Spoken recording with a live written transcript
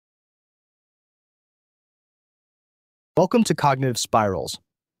Welcome to Cognitive Spirals,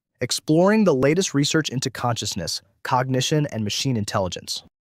 exploring the latest research into consciousness, cognition, and machine intelligence.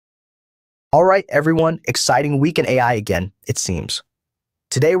 All right, everyone, exciting week in AI again, it seems.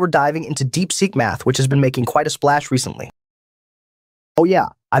 Today we're diving into DeepSeekMath, which has been making quite a splash recently. Oh yeah,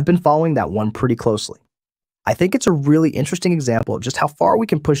 I've been following that one pretty closely. I think it's a really interesting example of just how far we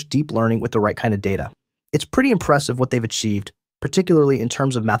can push deep learning with the right kind of data. It's pretty impressive what they've achieved, particularly in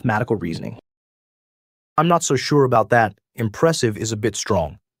terms of mathematical reasoning. I'm not so sure about that. Impressive is a bit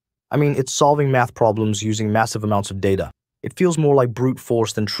strong. I mean, it's solving math problems using massive amounts of data. It feels more like brute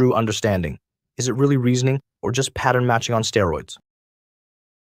force than true understanding. Is it really reasoning, or just pattern matching on steroids?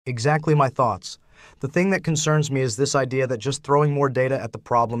 Exactly my thoughts. The thing that concerns me is this idea that just throwing more data at the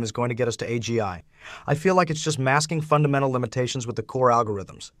problem is going to get us to AGI. I feel like it's just masking fundamental limitations with the core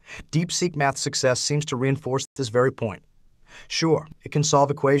algorithms. DeepSeekMath's success seems to reinforce this very point. Sure, it can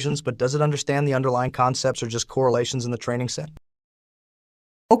solve equations, but does it understand the underlying concepts or just correlations in the training set?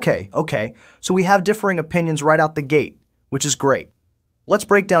 Okay, so we have differing opinions right out the gate, which is great. Let's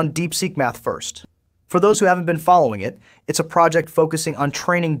break down DeepSeekMath first. For those who haven't been following it, it's a project focusing on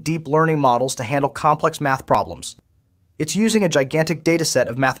training deep learning models to handle complex math problems. It's using a gigantic dataset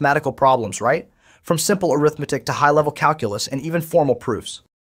of mathematical problems, right? From simple arithmetic to high-level calculus and even formal proofs.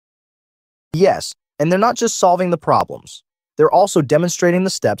 Yes, and they're not just solving the problems. They're also demonstrating the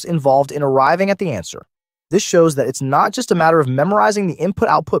steps involved in arriving at the answer. This shows that it's not just a matter of memorizing the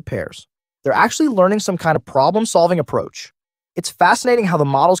input-output pairs. They're actually learning some kind of problem-solving approach. It's fascinating how the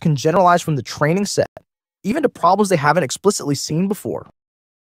models can generalize from the training set, even to problems they haven't explicitly seen before.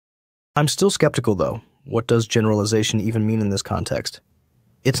 I'm still skeptical, though. What does generalization even mean in this context?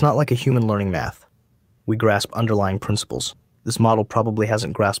 It's not like a human learning math. We grasp underlying principles. This model probably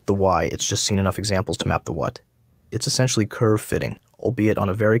hasn't grasped the why, it's just seen enough examples to map the what. It's essentially curve fitting, albeit on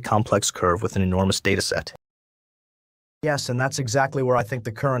a very complex curve with an enormous dataset. Yes, and that's exactly where I think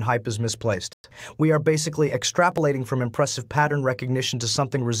the current hype is misplaced. We are basically extrapolating from impressive pattern recognition to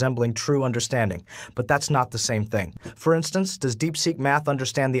something resembling true understanding, but that's not the same thing. For instance, does DeepSeekMath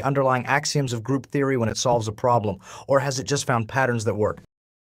understand the underlying axioms of group theory when it solves a problem, or has it just found patterns that work?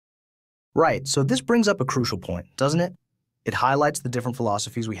 Right, so this brings up a crucial point, doesn't it? It highlights the different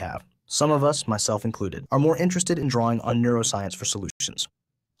philosophies we have. Some of us, myself included, are more interested in drawing on neuroscience for solutions.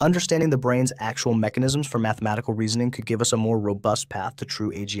 Understanding the brain's actual mechanisms for mathematical reasoning could give us a more robust path to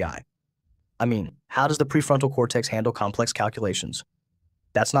true AGI. I mean, how does the prefrontal cortex handle complex calculations?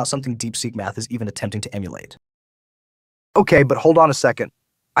 That's not something DeepSeekMath is even attempting to emulate. Okay, but hold on a second.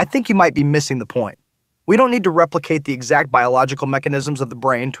 I think you might be missing the point. We don't need to replicate the exact biological mechanisms of the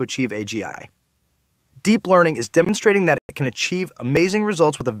brain to achieve AGI. Deep learning is demonstrating that it can achieve amazing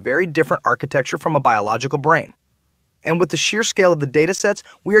results with a very different architecture from a biological brain. And with the sheer scale of the datasets,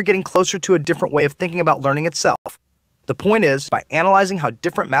 we are getting closer to a different way of thinking about learning itself. The point is, by analyzing how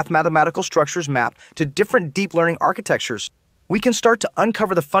different mathematical structures map to different deep learning architectures, we can start to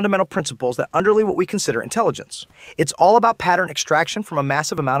uncover the fundamental principles that underlie what we consider intelligence. It's all about pattern extraction from a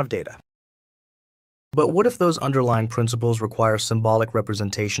massive amount of data. But what if those underlying principles require symbolic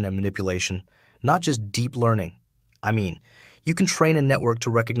representation and manipulation? Not just deep learning. I mean, you can train a network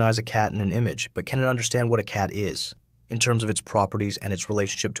to recognize a cat in an image, but can it understand what a cat is, in terms of its properties and its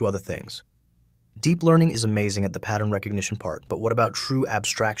relationship to other things? Deep learning is amazing at the pattern recognition part, but what about true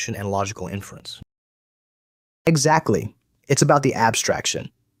abstraction and logical inference? Exactly. It's about the abstraction.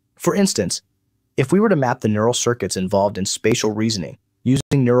 For instance, if we were to map the neural circuits involved in spatial reasoning using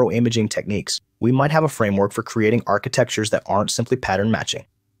neuroimaging techniques, we might have a framework for creating architectures that aren't simply pattern matching.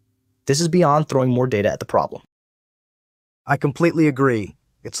 This is beyond throwing more data at the problem. I completely agree.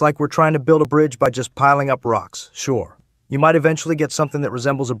 It's like we're trying to build a bridge by just piling up rocks. Sure, you might eventually get something that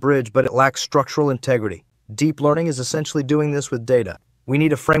resembles a bridge, but it lacks structural integrity. Deep learning is essentially doing this with data. We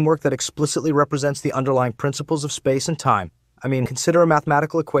need a framework that explicitly represents the underlying principles of space and time. I mean, consider a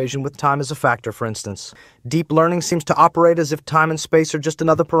mathematical equation with time as a factor, for instance. Deep learning seems to operate as if time and space are just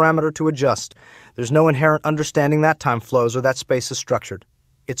another parameter to adjust. There's no inherent understanding that time flows or that space is structured.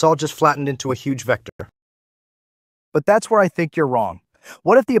 It's all just flattened into a huge vector. But that's where I think you're wrong.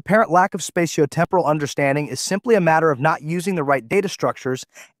 What if the apparent lack of spatiotemporal understanding is simply a matter of not using the right data structures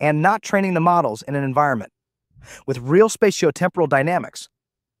and not training the models in an environment with real spatiotemporal dynamics?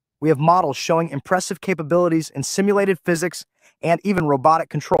 We have models showing impressive capabilities in simulated physics and even robotic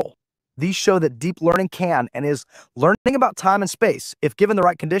control. These show that deep learning can and is learning about time and space if given the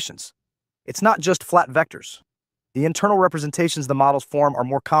right conditions. It's not just flat vectors. The internal representations the models form are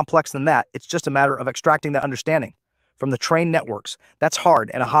more complex than that. It's just a matter of extracting that understanding from the trained networks. That's hard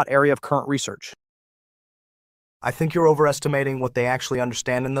and a hot area of current research. I think you're overestimating what they actually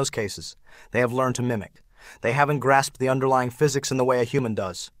understand in those cases. They have learned to mimic. They haven't grasped the underlying physics in the way a human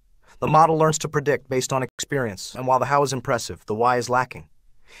does. The model learns to predict based on experience, and while the how is impressive, the why is lacking.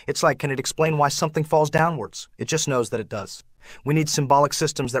 It's like, can it explain why something falls downwards? It just knows that it does. We need symbolic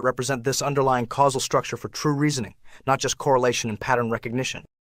systems that represent this underlying causal structure for true reasoning, not just correlation and pattern recognition.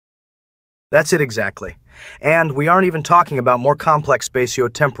 That's it exactly. And we aren't even talking about more complex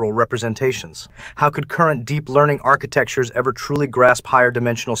spatiotemporal representations. How could current deep learning architectures ever truly grasp higher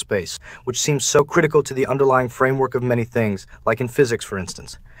dimensional space, which seems so critical to the underlying framework of many things, like in physics, for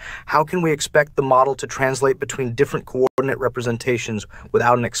instance? How can we expect the model to translate between different coordinate representations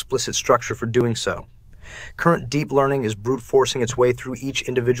without an explicit structure for doing so? Current deep learning is brute forcing its way through each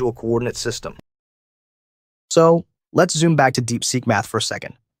individual coordinate system. So, let's zoom back to DeepSeekMath for a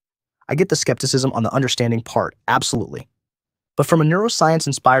second. I get the skepticism on the understanding part, absolutely. But from a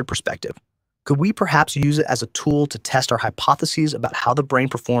neuroscience-inspired perspective, could we perhaps use it as a tool to test our hypotheses about how the brain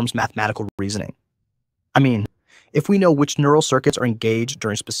performs mathematical reasoning? I mean, if we know which neural circuits are engaged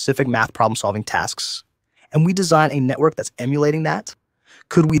during specific math problem-solving tasks, and we design a network that's emulating that,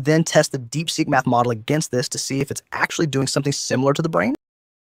 could we then test the DeepSeekMath model against this to see if it's actually doing something similar to the brain?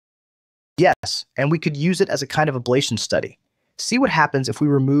 Yes, and we could use it as a kind of ablation study. See what happens if we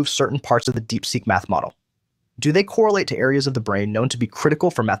remove certain parts of the DeepSeekMath model. Do they correlate to areas of the brain known to be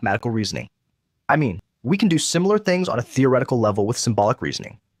critical for mathematical reasoning? I mean, we can do similar things on a theoretical level with symbolic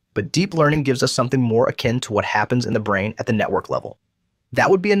reasoning, but deep learning gives us something more akin to what happens in the brain at the network level. That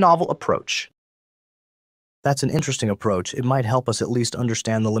would be a novel approach. That's an interesting approach. It might help us at least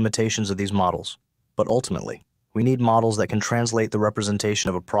understand the limitations of these models. But ultimately, we need models that can translate the representation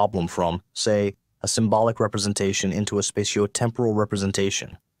of a problem from, say, a symbolic representation into a spatiotemporal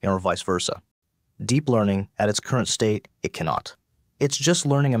representation, or vice versa. Deep learning, at its current state, it cannot. It's just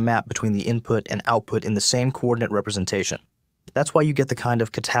learning a map between the input and output in the same coordinate representation. That's why you get the kind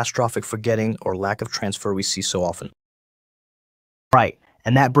of catastrophic forgetting or lack of transfer we see so often. Right,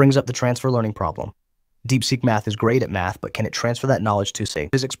 and that brings up the transfer learning problem. DeepSeekMath is great at math, but can it transfer that knowledge to, say, a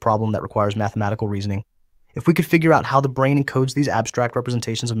physics problem that requires mathematical reasoning? If we could figure out how the brain encodes these abstract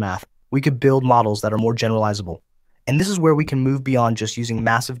representations of math, we could build models that are more generalizable. And this is where we can move beyond just using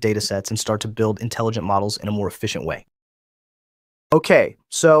massive data sets and start to build intelligent models in a more efficient way. Okay,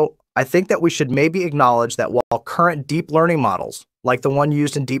 so I think that we should maybe acknowledge that while current deep learning models, like the one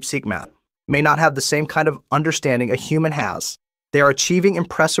used in DeepSeekMath, may not have the same kind of understanding a human has, they are achieving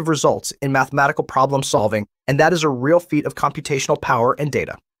impressive results in mathematical problem solving, and that is a real feat of computational power and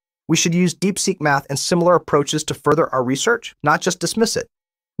data. We should use DeepSeekMath and similar approaches to further our research, not just dismiss it.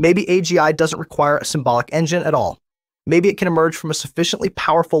 Maybe AGI doesn't require a symbolic engine at all. Maybe it can emerge from a sufficiently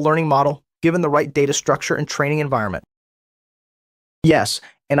powerful learning model given the right data structure and training environment. Yes,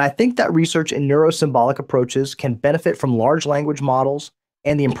 and I think that research in neurosymbolic approaches can benefit from large language models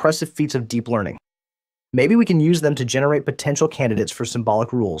and the impressive feats of deep learning. Maybe we can use them to generate potential candidates for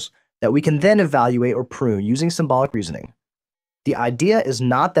symbolic rules that we can then evaluate or prune using symbolic reasoning. The idea is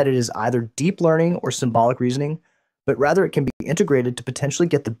not that it is either deep learning or symbolic reasoning, but rather it can be integrated to potentially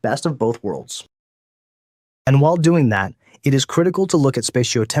get the best of both worlds. And while doing that, it is critical to look at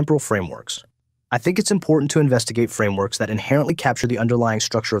spatiotemporal frameworks. I think it's important to investigate frameworks that inherently capture the underlying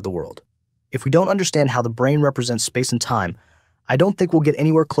structure of the world. If we don't understand how the brain represents space and time, I don't think we'll get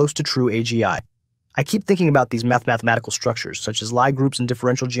anywhere close to true AGI. I keep thinking about these mathematical structures, such as Lie groups and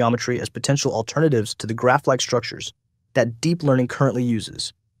differential geometry, as potential alternatives to the graph-like structures that deep learning currently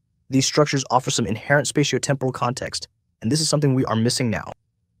uses. These structures offer some inherent spatiotemporal context, and this is something we are missing now.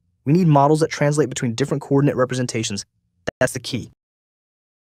 We need models that translate between different coordinate representations. That's the key.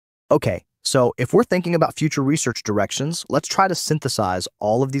 Okay, so if we're thinking about future research directions, let's try to synthesize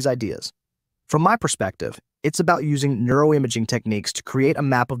all of these ideas. From my perspective, it's about using neuroimaging techniques to create a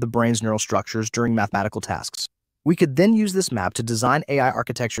map of the brain's neural structures during mathematical tasks. We could then use this map to design AI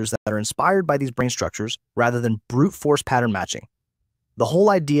architectures that are inspired by these brain structures rather than brute force pattern matching. The whole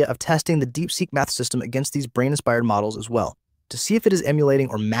idea of testing the DeepSeekMath system against these brain-inspired models as well, to see if it is emulating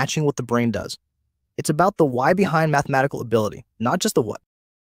or matching what the brain does. It's about the why behind mathematical ability, not just the what.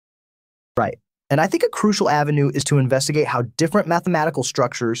 Right. And I think a crucial avenue is to investigate how different mathematical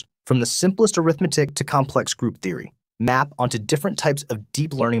structures, from the simplest arithmetic to complex group theory, map onto different types of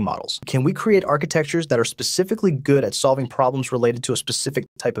deep learning models. Can we create architectures that are specifically good at solving problems related to a specific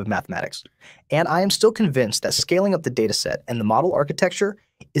type of mathematics? And I am still convinced that scaling up the dataset and the model architecture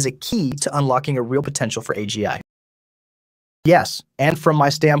is a key to unlocking a real potential for AGI. Yes, and from my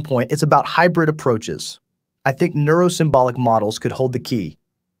standpoint, it's about hybrid approaches. I think neurosymbolic models could hold the key.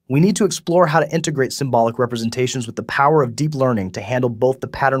 We need to explore how to integrate symbolic representations with the power of deep learning to handle both the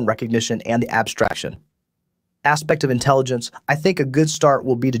pattern recognition and the abstraction. aspect of intelligence, I think a good start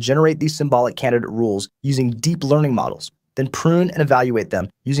will be to generate these symbolic candidate rules using deep learning models, then prune and evaluate them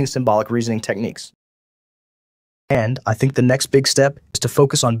using symbolic reasoning techniques. And I think the next big step is to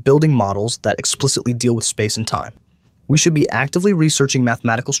focus on building models that explicitly deal with space and time. We should be actively researching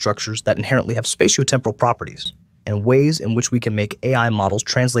mathematical structures that inherently have spatiotemporal properties and ways in which we can make AI models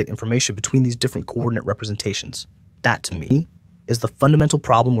translate information between these different coordinate representations. That, to me, is the fundamental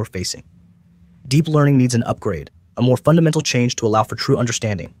problem we're facing. Deep learning needs an upgrade, a more fundamental change to allow for true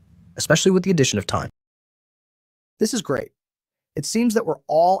understanding, especially with the addition of time. This is great. It seems that we're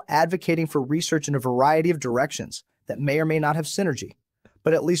all advocating for research in a variety of directions that may or may not have synergy,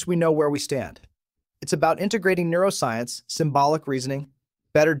 but at least we know where we stand. It's about integrating neuroscience, symbolic reasoning,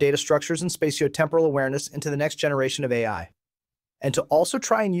 better data structures, and spatiotemporal awareness into the next generation of AI, and to also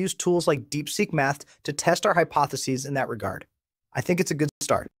try and use tools like DeepSeekMath to test our hypotheses in that regard. I think it's a good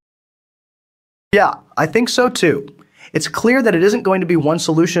start. Yeah, I think so too. It's clear that it isn't going to be one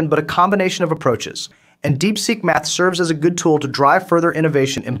solution, but a combination of approaches. And DeepSeekMath serves as a good tool to drive further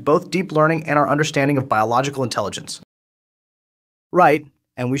innovation in both deep learning and our understanding of biological intelligence. Right,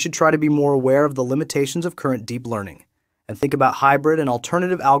 and we should try to be more aware of the limitations of current deep learning, and think about hybrid and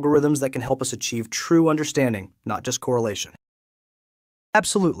alternative algorithms that can help us achieve true understanding, not just correlation.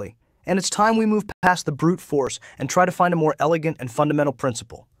 Absolutely, and it's time we move past the brute force and try to find a more elegant and fundamental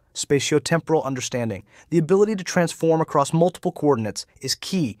principle. Spatiotemporal understanding, the ability to transform across multiple coordinates, is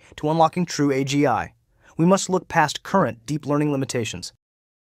key to unlocking true AGI. We must look past current deep learning limitations.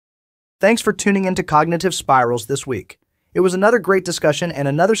 Thanks for tuning into Cognitive Spirals this week. It was another great discussion and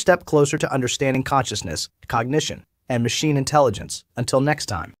another step closer to understanding consciousness, cognition, and machine intelligence. Until next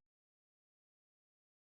time.